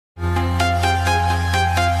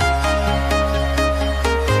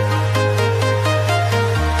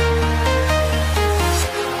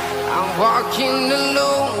walking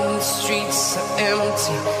alone, the streets are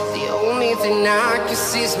empty. The only thing I can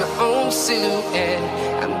see is my own silhouette.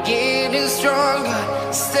 I'm getting stronger,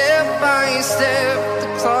 step by step. The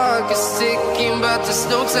clock is ticking, but there's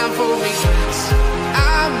no time for regrets.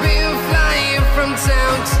 I've been flying from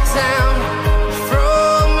town to town,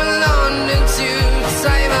 from London to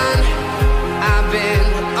Taiwan. I've been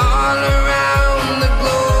all around the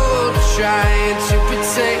globe, trying to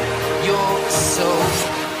protect your soul.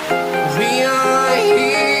 We are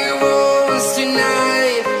heroes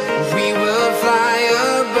tonight. We will fly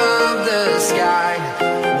above the sky.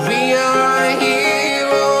 We are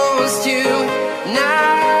heroes tonight.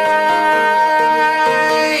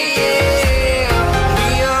 Yeah.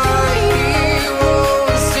 We are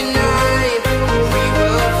heroes tonight. We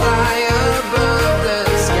will fly above the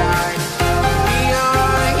sky. We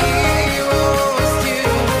are heroes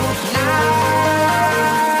tonight.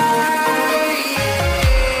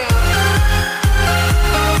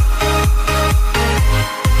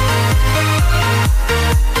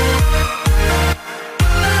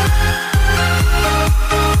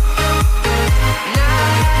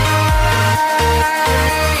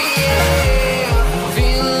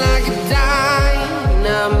 Feel like a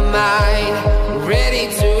dynamite, ready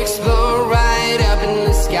to explode right up in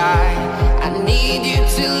the sky. I need you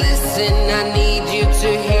to listen, I need you to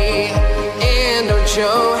hear, and don't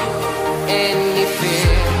show any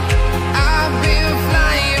fear. I've been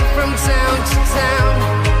flying from town to town,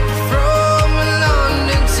 from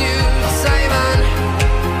London to Taiwan.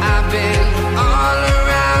 I've been all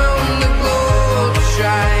around the globe,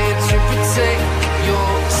 trying to protect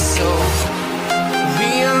your soul.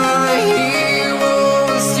 We are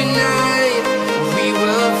heroes tonight. We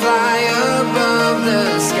will fly above the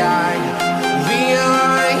sky. We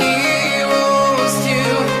are heroes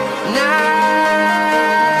tonight.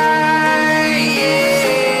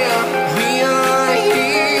 Yeah. We are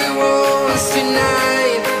heroes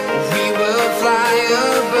tonight. We will fly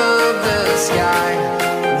above the sky.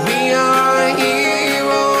 We are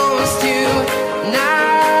heroes tonight.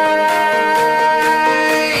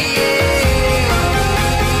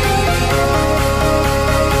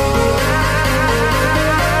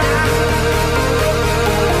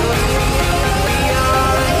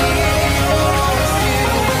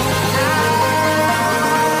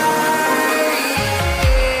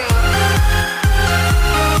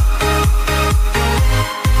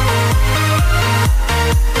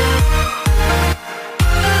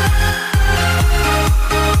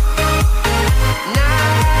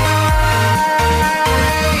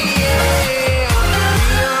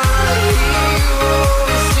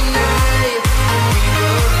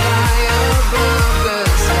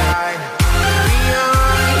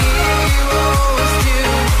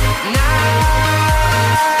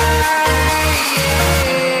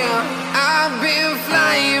 I've been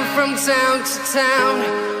flying from town to town,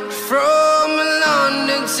 from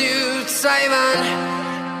London to Taiwan.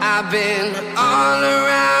 I've been all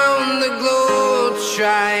around the globe,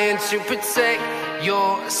 trying to protect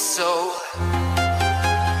your soul.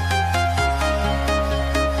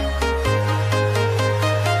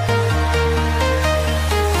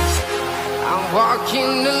 I'm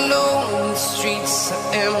walking alone, the streets are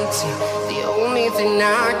empty. The only thing I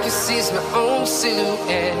can see is my own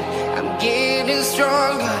silhouette. I'm getting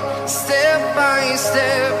stronger, step by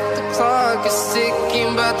step. The clock is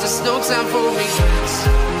ticking, but there's no time for regrets.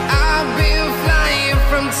 I've been flying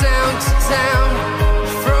from town to town,